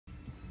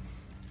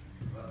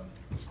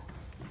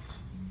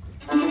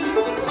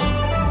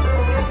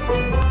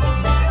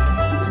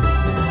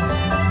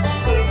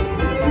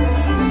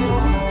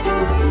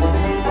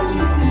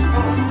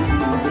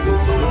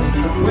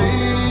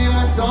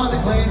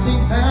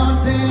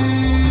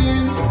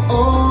fountain,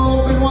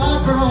 open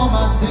wide for all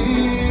my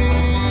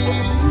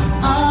sin.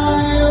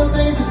 I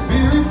obeyed the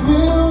Spirit's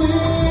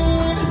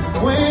wooing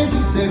when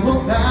He said,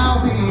 "Wilt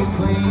thou be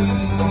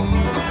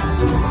clean?"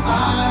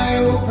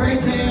 I will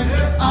praise Him,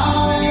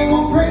 I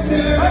will praise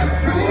Him,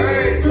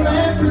 praise the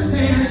Lamb for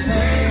sinners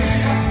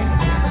sing.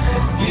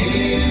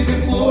 Give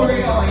Him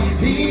glory, all ye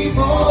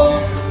people,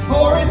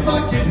 for His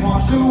blood can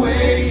wash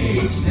away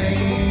each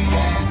stain.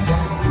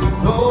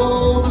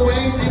 Though the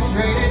way seems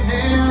straight and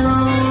narrow,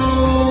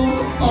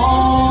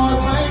 all the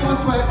pain was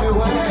swept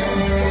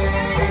away.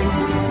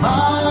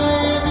 My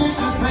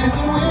ambitious plans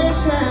and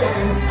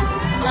wishes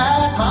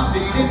at my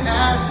feet in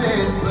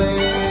ashes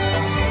lay.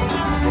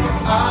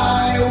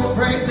 I will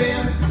praise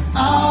Him,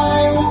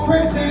 I will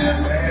praise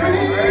Him,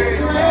 praise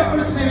the Lamb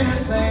for sinners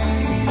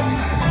slain.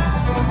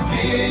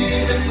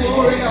 Give Him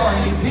glory, all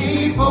ye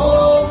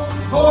people,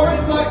 for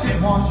His blood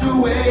can wash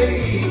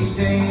away each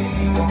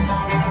stain.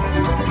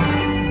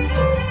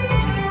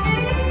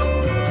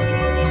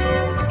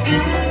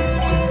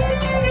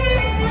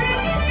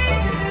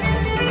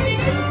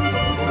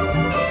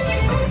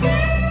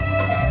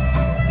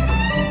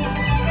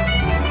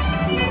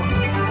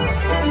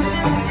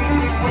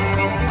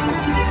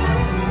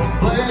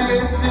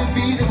 Blessed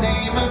be the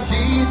name of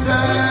Jesus.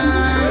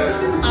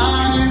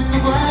 I'm so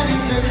glad He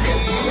took me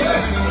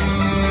in.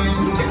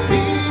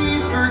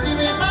 He's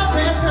forgiven my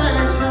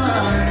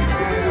transgressions.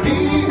 He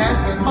has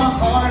cleansed my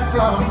heart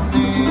from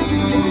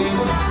sin.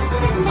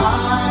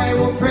 I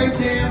will praise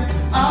Him,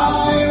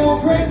 I will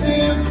praise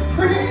Him,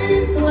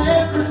 praise the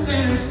Lamb for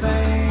sinners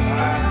slain.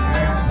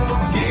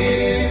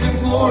 Give Him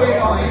glory,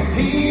 all ye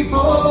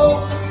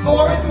people,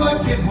 for His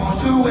blood can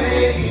wash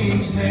away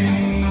each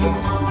stain.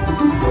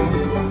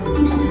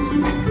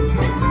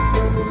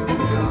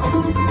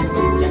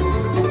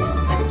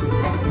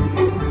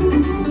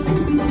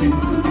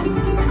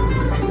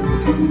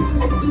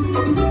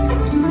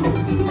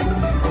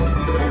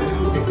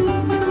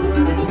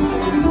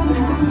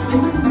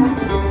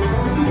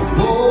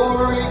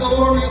 Glory,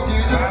 glory to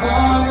the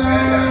Father,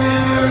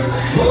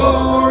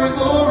 glory,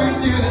 glory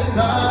to the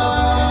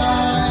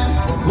Son,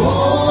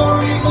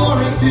 glory,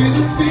 glory to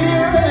the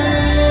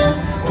Spirit,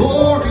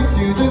 glory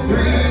to the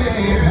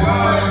three in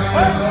one.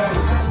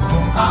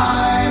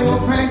 I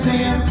will praise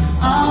Him,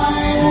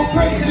 I will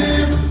praise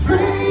Him,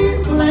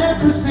 praise the Lamb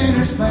for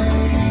sinners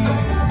slain.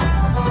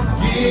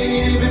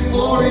 Give Him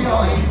glory,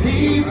 all ye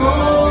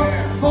people,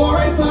 for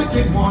His blood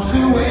can wash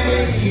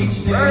away each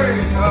sin.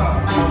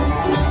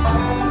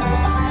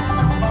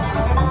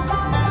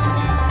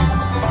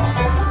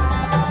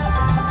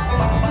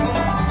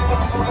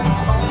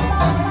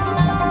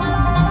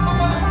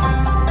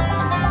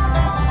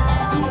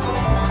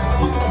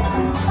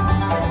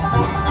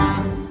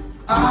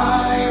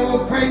 I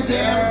will praise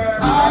Him,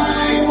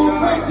 I will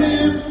praise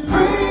Him,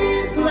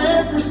 praise the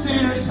Lamb for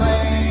sinners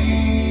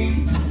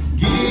slain.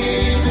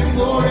 Give Him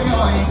glory,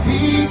 all ye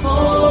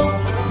people,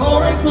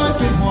 for His blood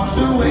can wash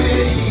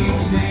away each